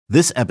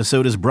This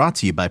episode is brought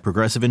to you by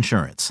Progressive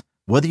Insurance.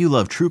 Whether you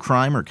love true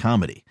crime or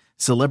comedy,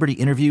 celebrity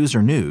interviews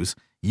or news,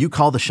 you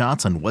call the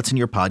shots on what's in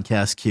your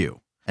podcast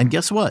queue. And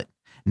guess what?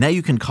 Now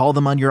you can call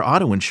them on your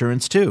auto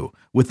insurance too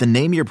with the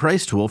Name Your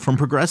Price tool from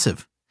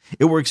Progressive.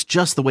 It works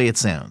just the way it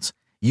sounds.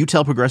 You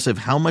tell Progressive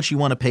how much you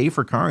want to pay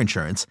for car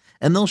insurance,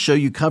 and they'll show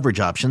you coverage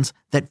options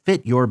that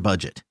fit your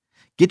budget.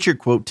 Get your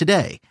quote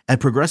today at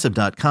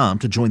Progressive.com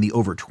to join the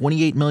over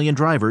 28 million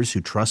drivers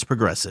who trust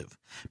Progressive.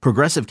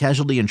 Progressive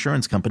Casualty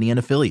Insurance Company and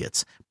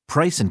Affiliates.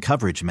 Price and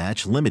coverage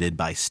match limited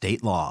by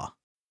state law.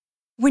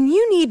 When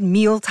you need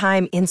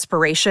mealtime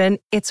inspiration,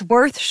 it's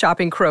worth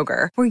shopping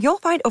Kroger, where you'll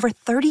find over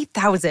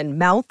 30,000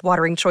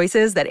 mouth-watering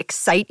choices that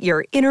excite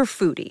your inner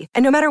foodie.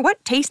 And no matter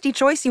what tasty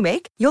choice you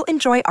make, you'll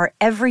enjoy our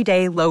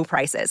everyday low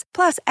prices,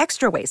 plus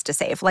extra ways to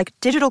save, like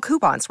digital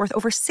coupons worth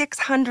over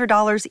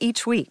 $600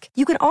 each week.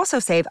 You can also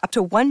save up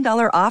to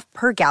 $1 off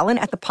per gallon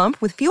at the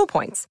pump with fuel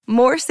points.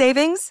 More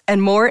savings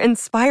and more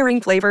inspiring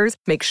flavors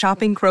make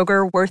shopping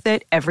Kroger worth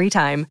it every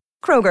time.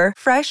 Kroger,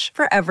 fresh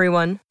for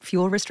everyone.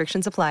 Fuel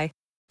restrictions apply.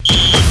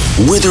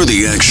 Whether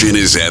the action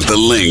is at the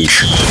link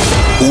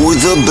or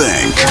the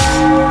bank,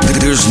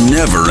 there's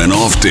never an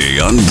off day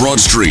on Broad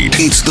Street.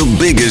 It's the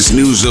biggest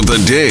news of the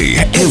day,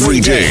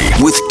 every day,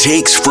 with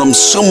takes from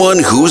someone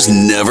who's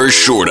never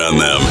short on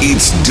them.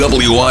 It's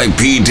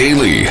WIP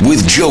Daily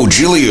with Joe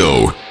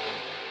Giglio.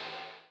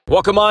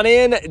 Welcome on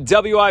in,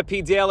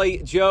 WIP Daily.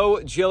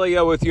 Joe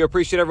Giglio with you.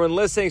 Appreciate everyone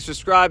listening,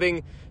 subscribing,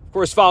 of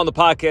course, following the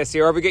podcast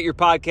here. Wherever you get your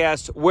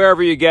podcasts,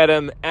 wherever you get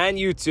them, and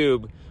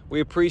YouTube. We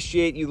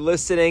appreciate you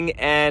listening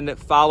and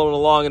following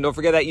along. And don't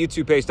forget that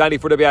YouTube page,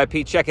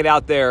 94WIP. Check it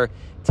out there.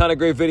 Ton of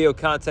great video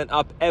content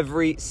up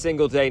every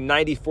single day.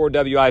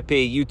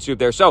 94WIP, YouTube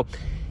there. So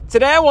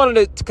today I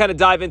wanted to kind of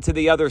dive into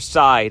the other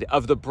side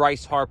of the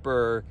Bryce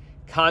Harper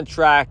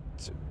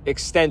contract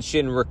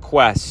extension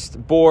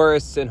request.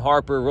 Boris and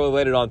Harper really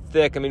laid it on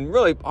thick. I mean,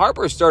 really,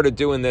 Harper started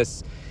doing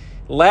this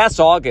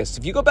last August.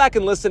 If you go back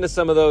and listen to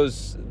some of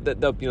those,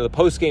 the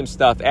post-game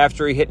stuff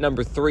after he hit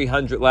number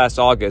 300 last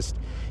August,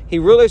 he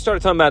really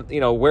started talking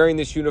about, wearing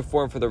this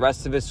uniform for the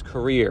rest of his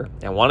career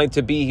and wanting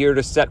to be here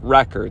to set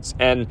records.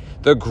 And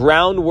the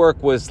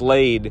groundwork was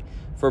laid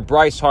for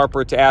Bryce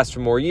Harper to ask for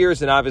more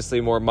years and obviously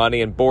more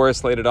money. And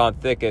Boris laid it on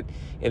thick in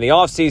the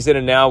offseason.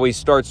 And now we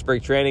start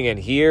spring training. And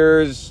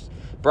here's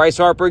Bryce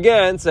Harper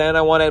again saying,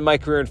 I want to end my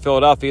career in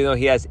Philadelphia, even though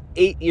he has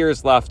 8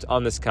 years left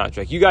on this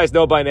contract. You guys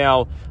know by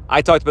now,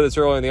 I talked about this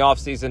earlier in the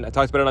offseason. I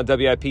talked about it on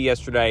WIP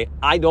yesterday.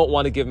 I don't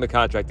want to give him a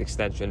contract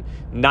extension.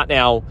 Not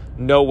now.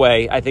 No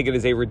way. I think it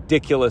is a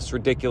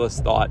ridiculous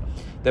thought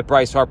that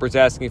Bryce Harper's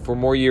asking for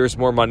more years,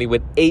 more money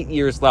with 8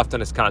 years left on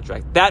his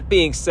contract. That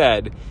being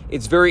said,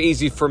 it's very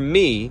easy for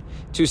me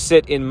to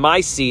sit in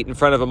my seat in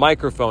front of a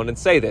microphone and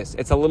say this.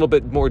 It's a little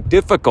bit more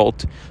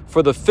difficult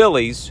for the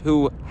Phillies,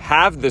 who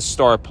have this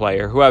star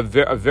player, who have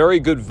a very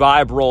good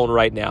vibe rolling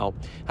right now,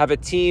 have a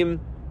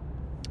team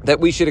that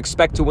we should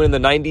expect to win in the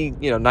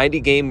 90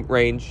 game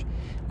range,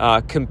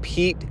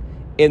 compete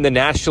in the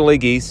National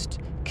League East,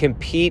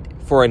 compete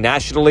for a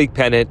National League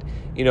pennant.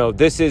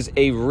 This is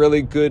a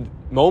really good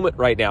moment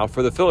right now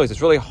for the Phillies.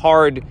 It's really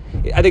hard.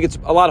 I think it's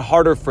a lot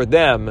harder for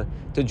them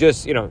to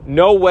just,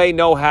 no way,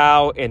 no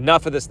how,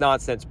 enough of this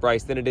nonsense,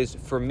 Bryce, than it is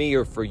for me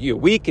or for you.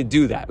 We could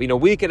do that.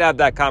 We could have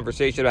that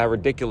conversation about how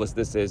ridiculous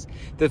this is.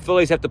 The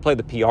Phillies have to play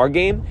the PR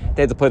game.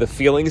 They have to play the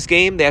feelings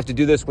game. They have to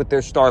do this with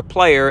their star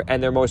player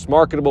and their most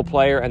marketable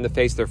player and the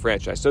face of their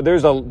franchise. So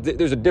there's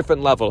a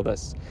different level of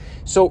this.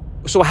 So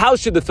how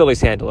should the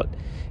Phillies handle it?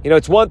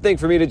 It's one thing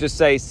for me to just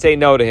say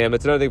no to him.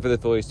 It's another thing for the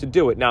Phillies to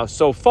do it. Now,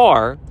 so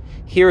far,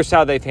 here's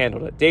how they've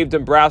handled it. Dave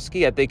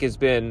Dombrowski, I think, has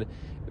been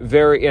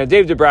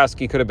Dave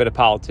Dombrowski could have been a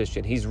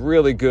politician. He's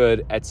really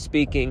good at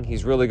speaking.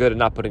 He's really good at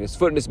not putting his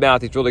foot in his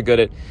mouth. He's really good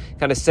at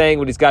kind of saying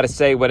what he's got to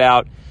say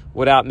without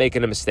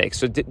making a mistake.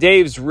 So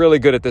Dave's really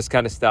good at this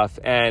kind of stuff.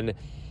 And,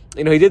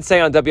 he did say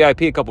on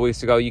WIP a couple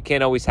weeks ago, you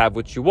can't always have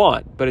what you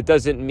want, but it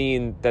doesn't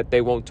mean that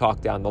they won't talk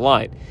down the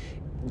line.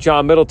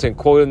 John Middleton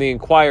quoted in the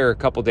Inquirer a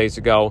couple days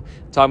ago,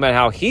 talking about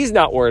how he's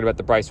not worried about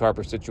the Bryce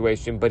Harper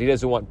situation, but he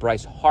doesn't want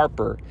Bryce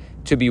Harper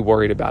to be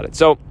worried about it.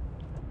 So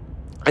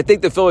I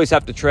think the Phillies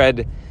have to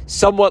tread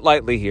somewhat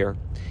lightly here,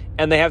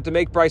 and they have to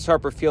make Bryce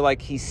Harper feel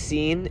like he's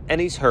seen and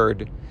he's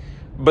heard,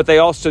 but they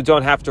also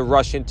don't have to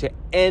rush into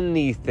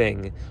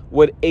anything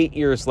with 8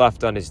 years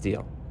left on his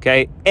deal,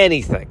 okay?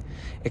 Anything.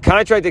 A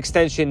contract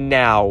extension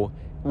now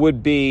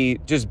would be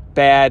just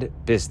bad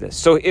business.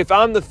 So if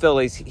I'm the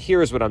Phillies,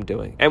 here's what I'm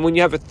doing. And when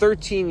you have a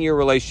 13-year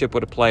relationship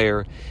with a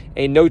player,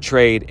 a no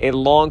trade, a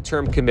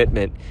long-term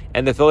commitment,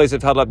 and the Phillies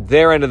have held up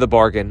their end of the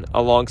bargain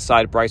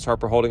alongside Bryce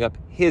Harper holding up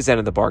his end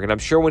of the bargain. I'm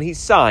sure when he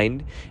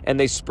signed and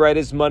they spread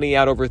his money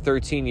out over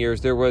 13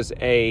 years, there was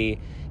an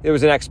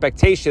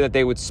expectation that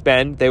they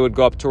would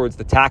go up towards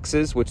the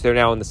taxes, which they're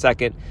now in the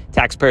second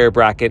taxpayer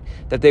bracket,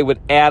 that they would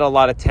add a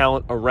lot of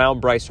talent around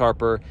Bryce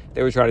Harper.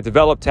 They would try to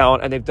develop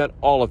talent, and they've done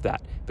all of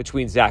that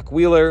between Zach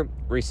Wheeler,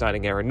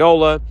 re-signing Aaron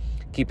Nola,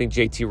 keeping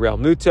JT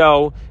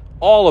Realmuto,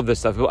 all of this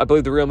stuff. I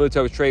believe the Real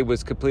Muto trade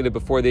was completed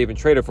before they even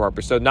traded for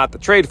Harper. So not the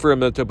trade for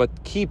Real Muto,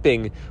 but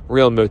keeping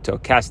Real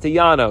Muto.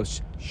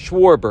 Castellanos,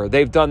 Schwarber,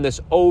 they've done this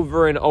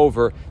over and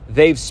over.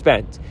 They've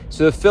spent.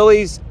 So the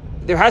Phillies,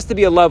 there has to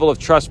be a level of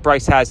trust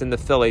Bryce has in the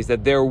Phillies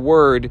that their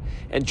word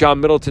and John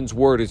Middleton's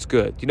word is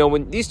good. You know,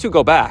 when these two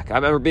go back, I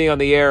remember being on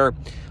the air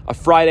a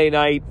Friday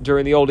night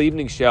during the old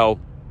evening show.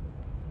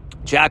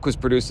 Jack was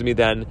producing me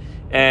then,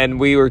 and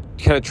we were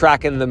kind of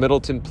tracking the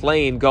Middleton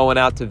plane going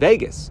out to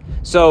Vegas.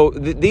 So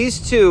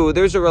these two,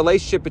 there's a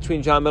relationship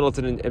between John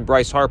Middleton and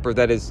Bryce Harper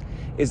that is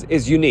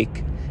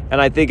unique,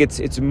 and I think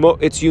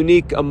it's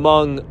unique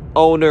among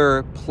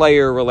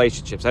owner-player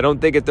relationships. I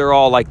don't think that they're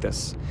all like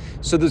this.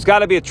 So there's got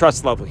to be a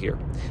trust level here.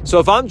 So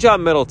if I'm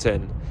John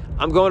Middleton,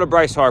 I'm going to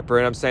Bryce Harper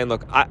and I'm saying,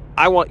 look,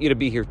 I want you to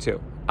be here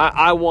too.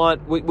 I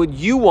want what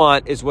you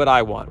want is what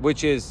I want,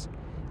 which is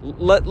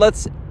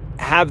let's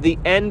have the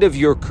end of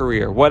your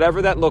career,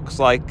 whatever that looks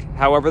like,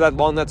 however that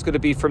long that's going to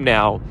be from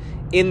now,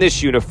 in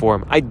this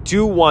uniform. I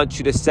do want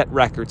you to set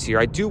records here.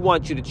 I do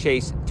want you to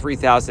chase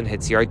 3,000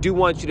 hits here. I do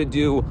want you to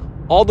do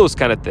all those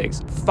kind of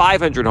things.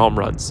 500 home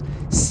runs,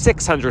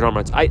 600 home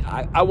runs.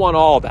 I want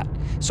all that.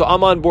 So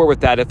I'm on board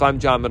with that if I'm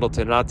John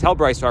Middleton. And I'll tell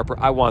Bryce Harper,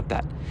 I want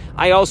that.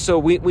 I also,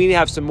 we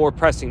have some more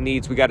pressing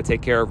needs we got to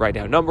take care of right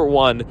now. Number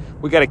one,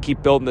 we got to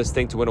keep building this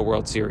thing to win a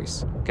World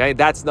Series. Okay,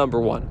 that's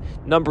number one.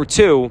 Number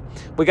two,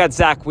 we got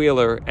Zach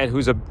Wheeler, and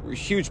who's a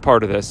huge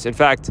part of this. In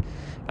fact,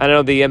 I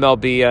know the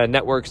MLB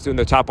network's doing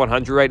their top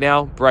 100 right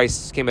now.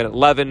 Bryce came in at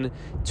 11,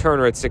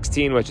 Turner at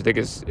 16, which I think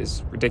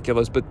is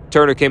ridiculous. But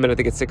Turner came in, I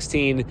think, at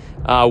 16.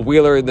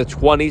 Wheeler in the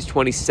 20s,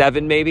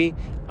 27 maybe.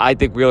 I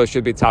think Wheeler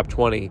should be top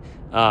 20.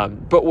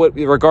 But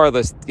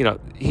regardless, you know,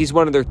 he's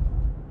one of their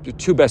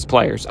two best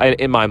players,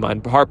 in my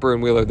mind. Harper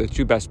and Wheeler, the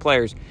two best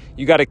players.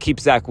 You got to keep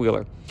Zach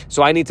Wheeler.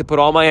 So I need to put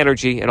all my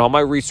energy and all my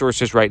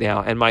resources right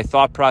now and my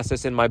thought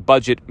process and my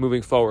budget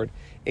moving forward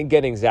in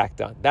getting Zach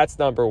done. That's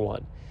number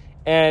one.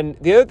 And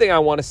the other thing I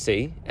want to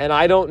see, and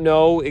I don't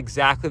know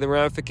exactly the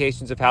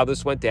ramifications of how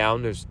this went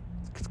down. There's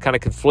kind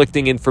of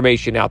conflicting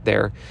information out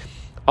there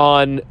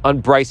on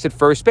Bryce at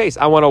first base.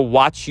 I want to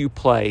watch you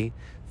play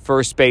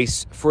first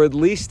base for at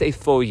least a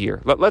full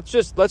year.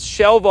 Let's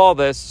shelve all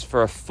this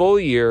for a full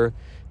year.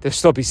 There'll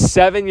still be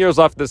 7 years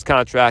left of this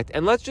contract,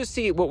 and let's just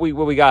see what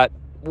we got,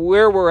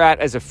 where we're at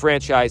as a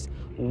franchise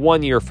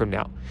 1 year from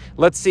now.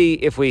 Let's see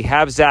if we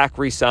have Zach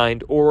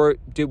re-signed, or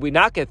did we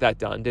not get that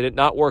done? Did it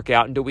not work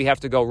out? And do we have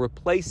to go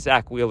replace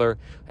Zach Wheeler?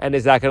 And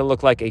is that going to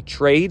look like a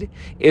trade?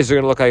 Is it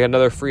going to look like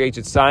another free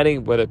agent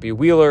signing, whether it be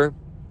Wheeler,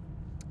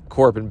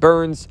 Corbin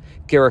Burns,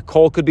 Garrett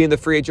Cole could be in the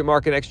free agent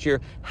market next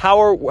year? How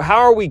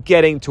are we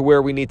getting to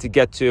where we need to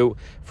get to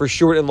for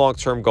short and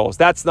long-term goals?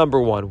 That's number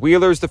one.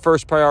 Wheeler's the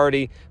first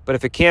priority, but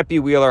if it can't be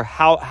Wheeler,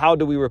 how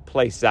do we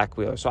replace Zach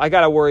Wheeler? So I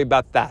got to worry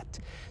about that.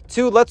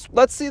 Two,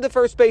 let's see the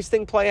first base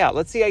thing play out.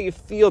 Let's see how you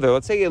feel there.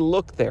 Let's see how you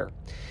look there.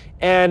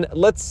 And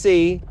let's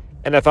see,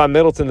 and if I'm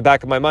Middleton in the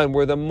back of my mind,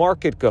 where the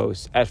market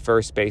goes at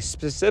first base,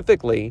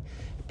 specifically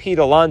Pete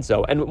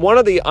Alonso. And one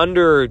of the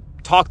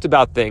talked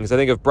about things, I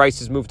think, if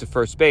Bryce's move to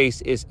first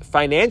base is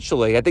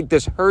financially, I think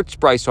this hurts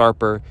Bryce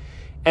Harper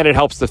and it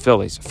helps the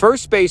Phillies.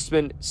 First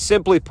basemen,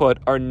 simply put,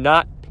 are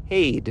not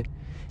paid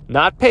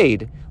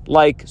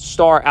like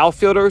star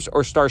outfielders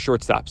or star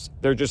shortstops.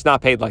 They're just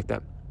not paid like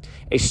them.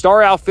 A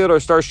star outfielder or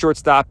star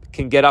shortstop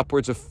can get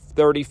upwards of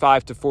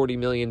 $35 to $40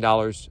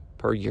 million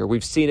per year.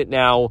 We've seen it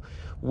now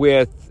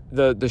with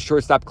the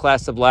shortstop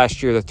class of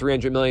last year, the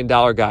 $300 million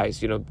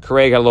guys. You know,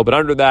 Correa got a little bit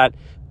under that,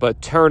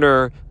 but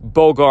Turner,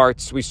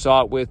 Bogarts, we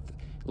saw it with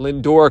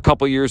Lindor a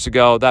couple years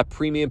ago. That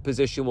premium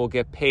position will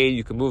get paid.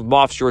 You can move them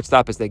off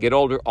shortstop as they get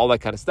older, all that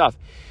kind of stuff.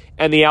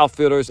 And the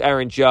outfielders,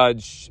 Aaron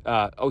Judge,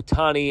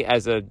 Ohtani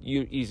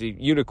he's a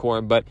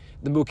unicorn, but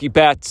the Mookie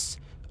Betts,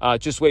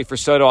 just wait for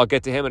Soto. I'll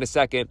get to him in a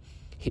second.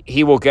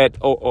 He will get,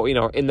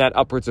 in that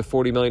upwards of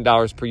 $40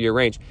 million per year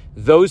range.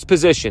 Those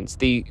positions,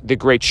 the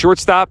great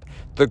shortstop,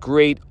 the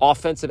great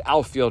offensive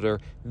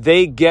outfielder,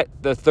 they get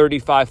the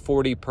 35,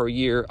 40 per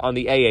year on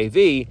the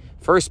AAV.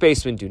 First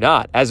basemen do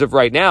not. As of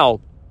right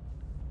now,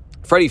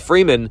 Freddie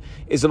Freeman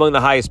is among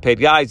the highest paid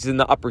guys. He's in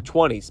the upper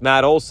 20s.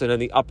 Matt Olson in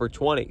the upper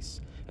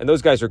 20s. And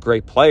those guys are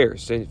great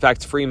players. In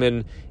fact,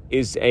 Freeman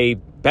is a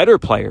better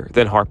player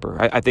than Harper.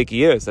 I think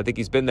he is. I think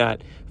he's been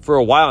that for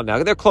a while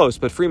now. They're close,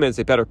 but Freeman's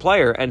a better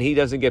player, and he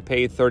doesn't get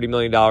paid $30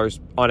 million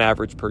on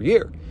average per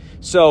year.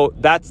 So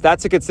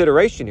that's a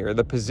consideration here.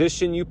 The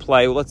position you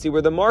play, well, let's see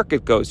where the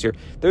market goes here.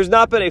 There's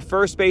not been a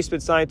first baseman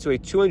signed to a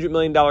 $200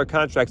 million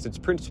contract since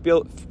Prince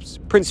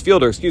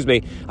Fielder,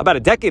 about a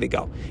decade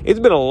ago.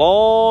 It's been a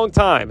long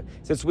time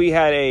since we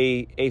had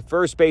a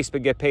first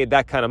baseman get paid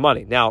that kind of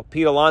money. Now,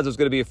 Pete Alonso is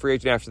going to be a free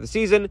agent after the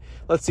season.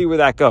 Let's see where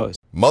that goes.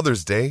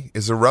 Mother's Day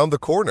is around the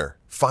corner.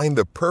 Find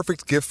the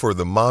perfect gift for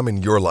the mom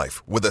in your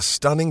life with a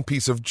stunning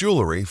piece of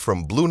jewelry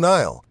from Blue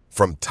Nile.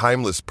 From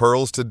timeless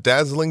pearls to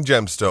dazzling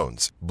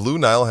gemstones, Blue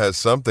Nile has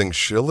something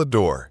she'll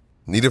adore.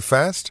 Need it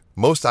fast?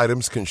 Most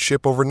items can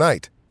ship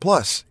overnight.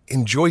 Plus,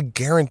 enjoy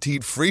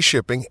guaranteed free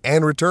shipping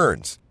and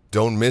returns.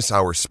 Don't miss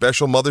our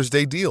special Mother's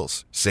Day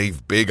deals.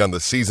 Save big on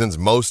the season's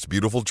most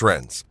beautiful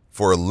trends.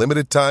 For a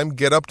limited time,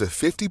 get up to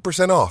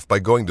 50% off by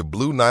going to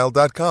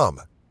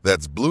BlueNile.com.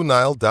 That's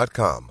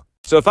BlueNile.com.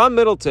 So if I'm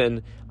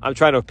Middleton, I'm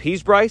trying to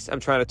appease Bryce. I'm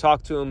trying to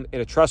talk to him in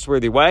a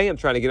trustworthy way. I'm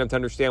trying to get him to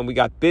understand we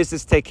got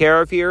business to take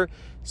care of here,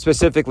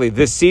 specifically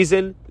this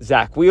season,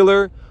 Zach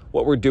Wheeler,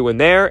 what we're doing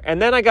there.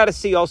 And then I got to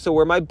see also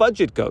where my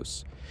budget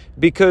goes.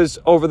 Because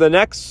over the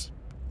next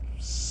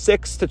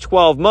 6 to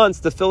 12 months,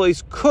 the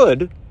Phillies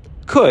could,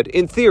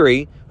 in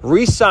theory,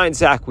 re-sign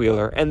Zach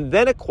Wheeler and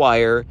then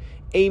acquire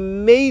a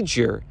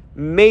major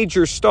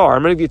star.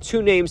 I'm going to give you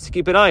two names to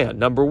keep an eye on.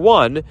 Number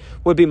one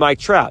would be Mike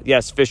Trout.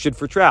 Yes, fishing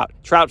for trout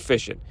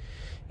fishing.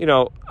 You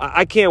know,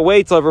 I can't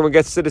wait till everyone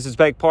gets to Citizens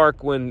Bank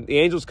Park when the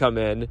Angels come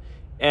in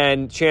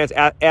and chance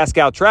ask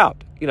out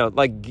Trout. You know,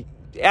 like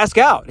ask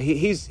out.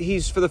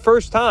 He's for the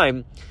first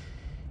time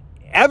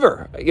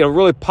ever, you know,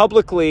 really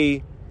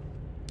publicly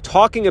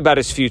talking about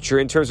his future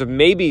in terms of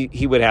maybe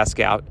he would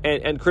ask out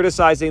and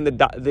criticizing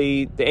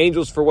the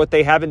Angels for what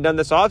they haven't done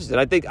this offseason.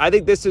 I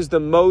think this is the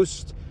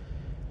most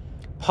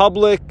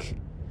public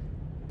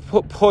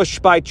push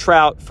by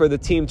Trout for the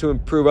team to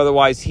improve.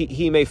 Otherwise,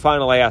 he may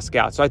finally ask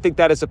out. So I think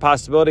that is a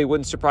possibility. It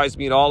wouldn't surprise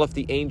me at all if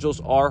the Angels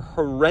are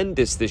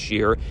horrendous this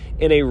year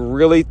in a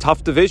really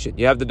tough division.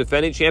 You have the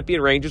defending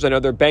champion Rangers. I know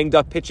they're banged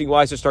up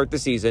pitching-wise to start the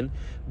season,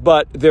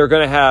 but they're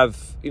going to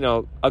have, you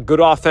know, a good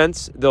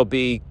offense. They'll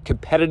be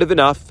competitive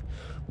enough.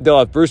 They'll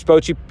have Bruce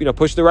Bochy, you know,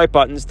 push the right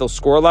buttons. They'll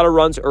score a lot of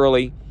runs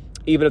early.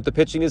 Even if the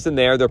pitching isn't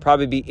there, they'll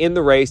probably be in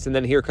the race, and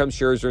then here comes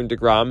Scherzer and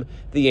DeGrom.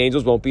 The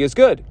Angels won't be as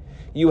good.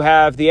 You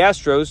have the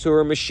Astros, who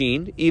are a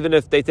machine. Even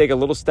if they take a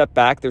little step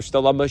back, they're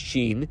still a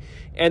machine.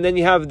 And then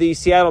you have the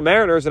Seattle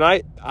Mariners, and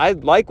I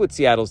like what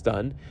Seattle's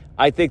done.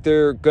 I think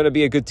they're going to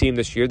be a good team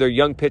this year. Their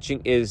young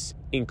pitching is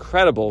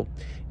incredible.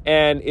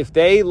 And if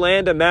they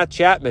land a Matt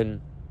Chapman,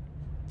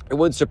 it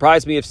wouldn't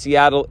surprise me if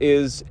Seattle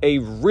is a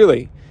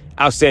really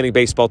outstanding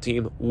baseball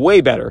team, way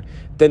better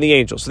than the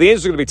Angels. So the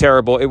Angels are going to be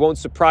terrible. It won't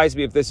surprise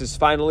me if this is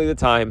finally the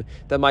time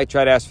that might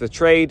try to ask for the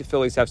trade.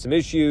 Phillies have some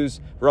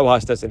issues.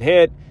 Rojas doesn't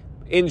hit.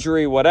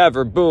 Injury,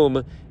 whatever,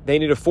 boom. They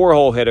need a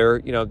 4-hole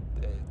hitter, you know,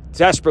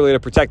 desperately to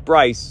protect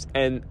Bryce,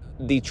 and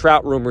the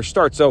Trout rumors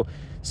start. So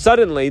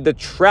suddenly the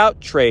Trout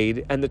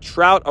trade and the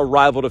Trout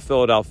arrival to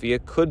Philadelphia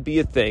could be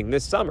a thing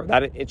this summer.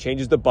 That it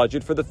changes the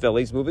budget for the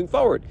Phillies moving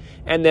forward.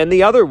 And then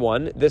the other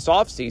one, this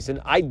offseason,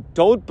 I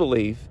don't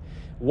believe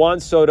Juan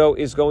Soto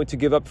is going to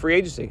give up free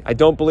agency. I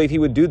don't believe he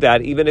would do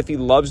that, even if he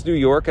loves New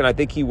York, and I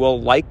think he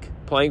will like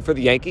playing for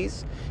the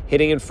Yankees,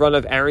 hitting in front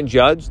of Aaron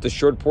Judge, the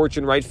short porch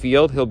in right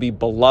field. He'll be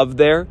beloved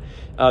there.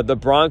 The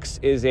Bronx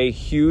is a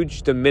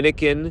huge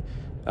Dominican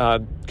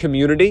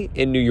community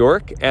in New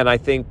York, and I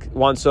think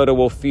Juan Soto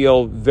will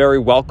feel very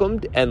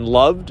welcomed and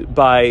loved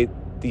by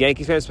the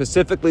Yankees fans,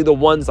 specifically the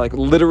ones like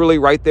literally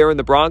right there in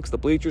the Bronx, the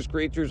bleachers,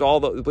 creatures, all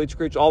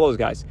those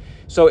guys.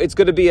 So it's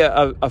going to be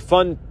a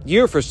fun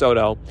year for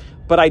Soto,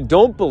 but I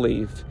don't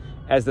believe,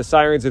 as the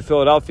sirens in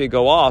Philadelphia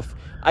go off,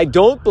 I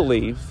don't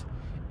believe,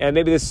 and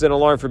maybe this is an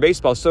alarm for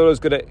baseball, Soto's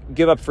going to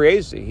give up free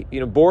agency. You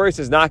know, Boris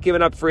has not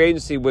given up free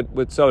agency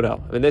with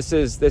Soto. I mean, this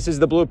is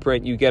the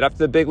blueprint. You get up to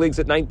the big leagues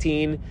at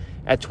 19,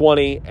 at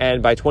 20,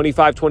 and by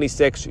 25,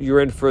 26, you're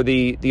in for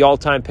the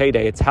all-time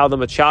payday. It's how the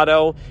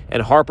Machado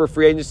and Harper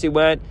free agency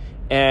went,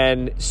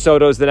 and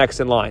Soto's the next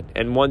in line.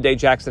 And one day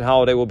Jackson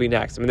Holliday will be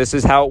next. I mean, this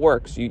is how it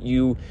works.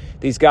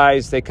 These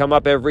guys, they come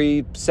up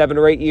every 7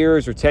 or 8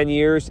 years or 10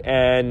 years,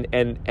 and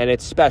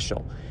it's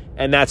special.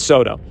 And that's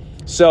Soto.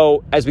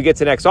 So as we get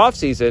to next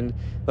offseason,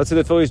 let's say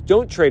the Phillies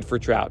don't trade for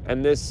Trout,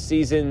 and this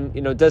season,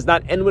 you know, does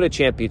not end with a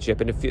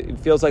championship, and it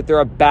feels like they're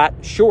a bat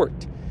short.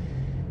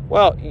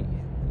 Well,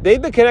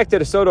 they've been connected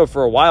to Soto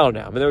for a while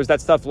now. I mean, there was that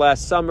stuff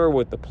last summer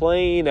with the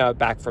plane,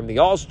 back from the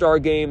All-Star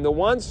game, the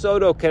Juan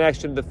Soto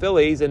connection to the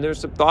Phillies, and there's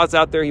some thoughts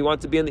out there he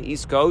wants to be on the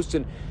East Coast,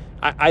 and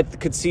I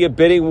could see a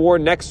bidding war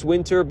next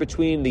winter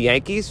between the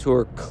Yankees, who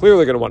are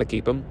clearly going to want to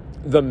keep him,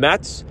 the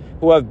Mets,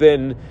 who have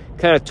been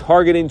kind of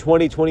targeting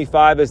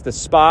 2025 as the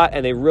spot,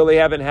 and they really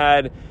haven't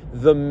had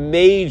the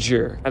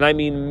major, and I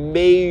mean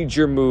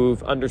major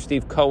move under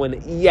Steve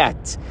Cohen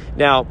yet.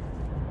 Now,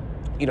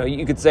 you know,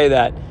 you could say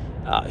that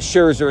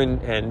Scherzer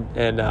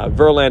and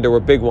Verlander were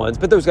big ones,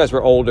 but those guys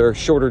were older,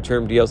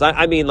 shorter-term deals.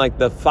 I mean, like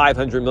the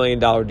 $500 million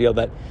deal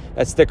that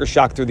sticker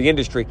shock through the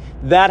industry.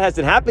 That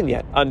hasn't happened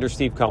yet under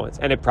Steve Cohen,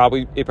 and it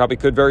probably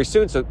could very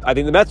soon. So I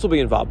think the Mets will be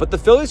involved, but the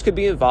Phillies could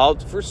be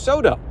involved for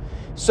Soto.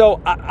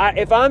 So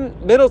if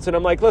I'm Middleton,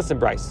 I'm like, listen,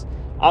 Bryce,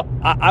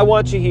 I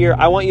want you here.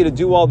 I want you to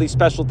do all these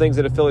special things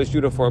in a Phillies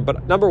uniform.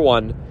 But number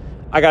one,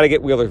 I got to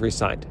get Wheeler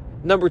re-signed.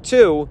 Number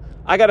two,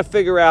 I got to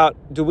figure out,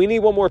 do we need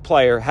one more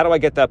player? How do I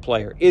get that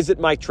player? Is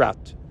it Mike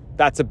Trout?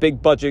 That's a big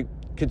budget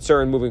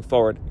concern moving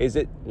forward. Is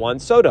it Juan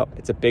Soto?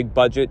 It's a big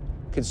budget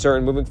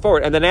concern moving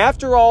forward. And then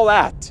after all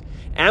that,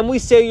 and we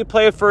say you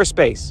play at first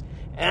base,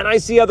 and I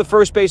see how the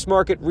first base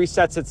market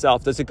resets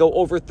itself. Does it go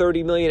over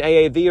 30 million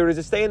AAV, or does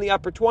it stay in the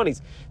upper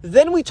 20s?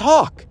 Then we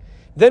talk.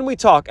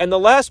 And the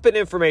last bit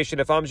of information,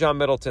 if I'm John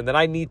Middleton, that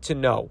I need to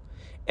know,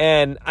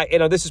 And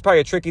this is probably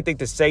a tricky thing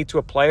to say to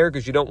a player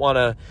because you don't want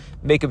to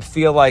make him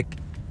feel like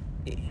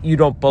you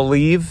don't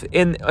believe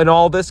in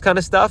all this kind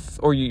of stuff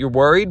or you're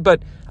worried.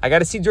 But I got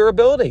to see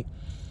durability.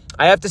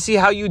 I have to see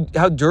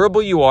how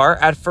durable you are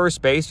at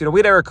first base. We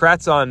had Eric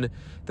Kratz on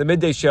the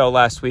Midday Show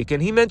last week,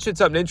 and he mentioned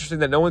something interesting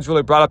that no one's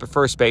really brought up at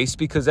first base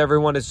because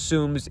everyone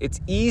assumes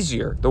it's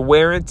easier, the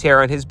wear and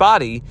tear on his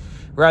body,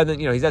 rather than,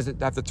 he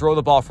doesn't have to throw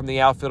the ball from the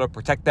outfield or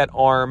protect that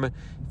arm.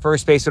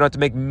 First base, you don't have to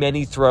make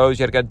many throws.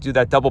 You got to do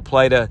that double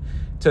play to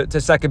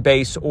second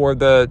base or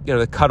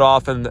the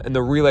cutoff and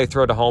the relay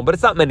throw to home. But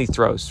it's not many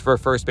throws for a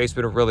first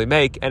baseman to really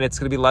make, and it's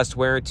going to be less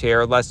wear and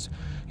tear, less,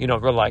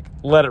 like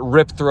let it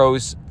rip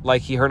throws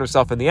like he hurt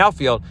himself in the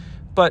outfield.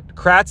 But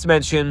Kratz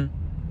mentioned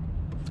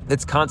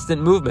it's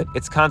constant movement.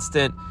 It's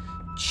constant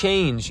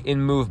change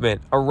in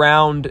movement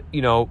around,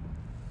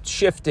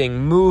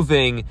 shifting,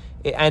 moving,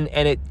 and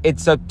it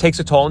takes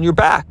a toll on your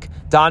back.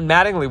 Don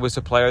Mattingly was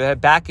a player that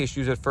had back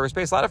issues at first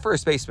base. A lot of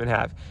first basemen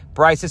have.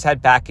 Bryce has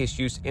had back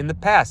issues in the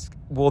past.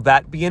 Will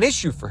that be an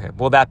issue for him?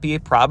 Will that be a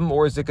problem,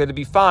 or is it going to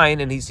be fine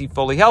and is he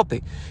fully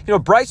healthy?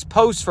 Bryce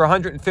posts for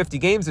 150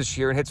 games this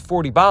year and hits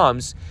 40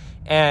 bombs,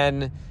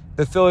 and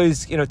the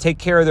Phillies, take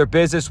care of their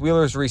business.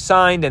 Wheeler's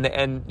re-signed,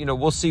 and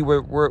we'll see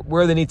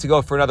where they need to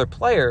go for another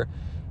player.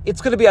 It's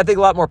going to be, I think,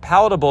 a lot more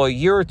palatable a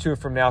year or two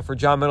from now for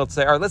John Middleton to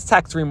say, all right, let's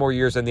tack 3 more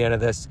years on the end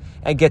of this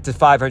and get to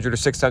 500 or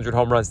 600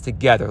 home runs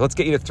together. Let's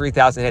get you to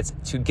 3,000 hits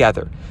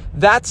together.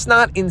 That's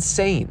not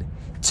insane.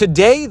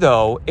 Today,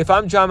 though, if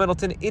I'm John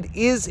Middleton, it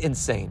is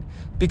insane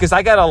because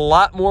I got a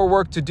lot more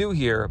work to do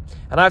here,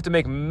 and I have to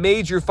make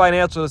major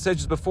financial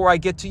decisions before I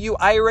get to you.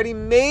 I already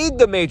made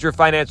the major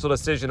financial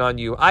decision on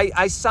you.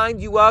 I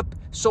signed you up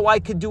so I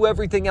could do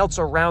everything else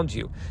around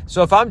you.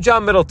 So if I'm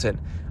John Middleton,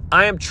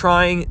 I am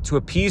trying to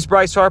appease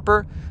Bryce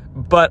Harper,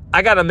 but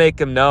I got to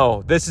make him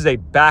know this is a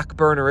back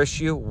burner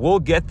issue. We'll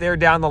get there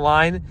down the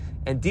line,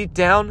 and deep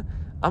down,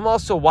 I'm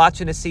also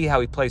watching to see how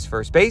he plays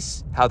first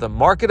base, how the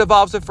market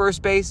evolves at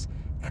first base,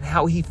 and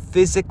how he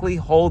physically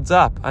holds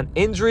up. An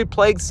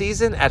injury-plagued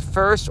season at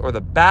first, or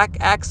the back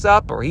acts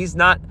up, or he's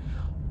not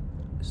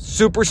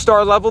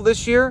superstar level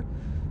this year.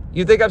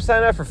 You think I'm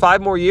signing up for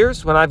 5 more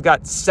years when I've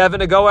got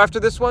 7 to go after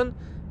this one?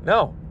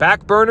 No.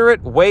 Back burner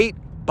it, wait,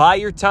 buy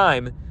your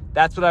time.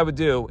 That's what I would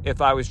do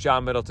if I was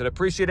John Middleton.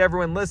 Appreciate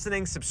everyone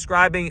listening,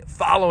 subscribing,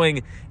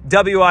 following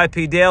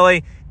WIP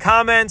Daily.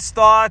 Comments,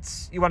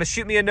 thoughts, you want to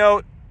shoot me a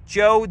note,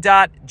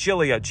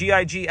 joe.giglio,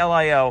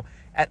 Giglio,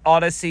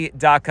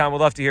 @odyssey.com. We'd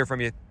love to hear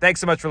from you. Thanks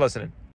so much for listening.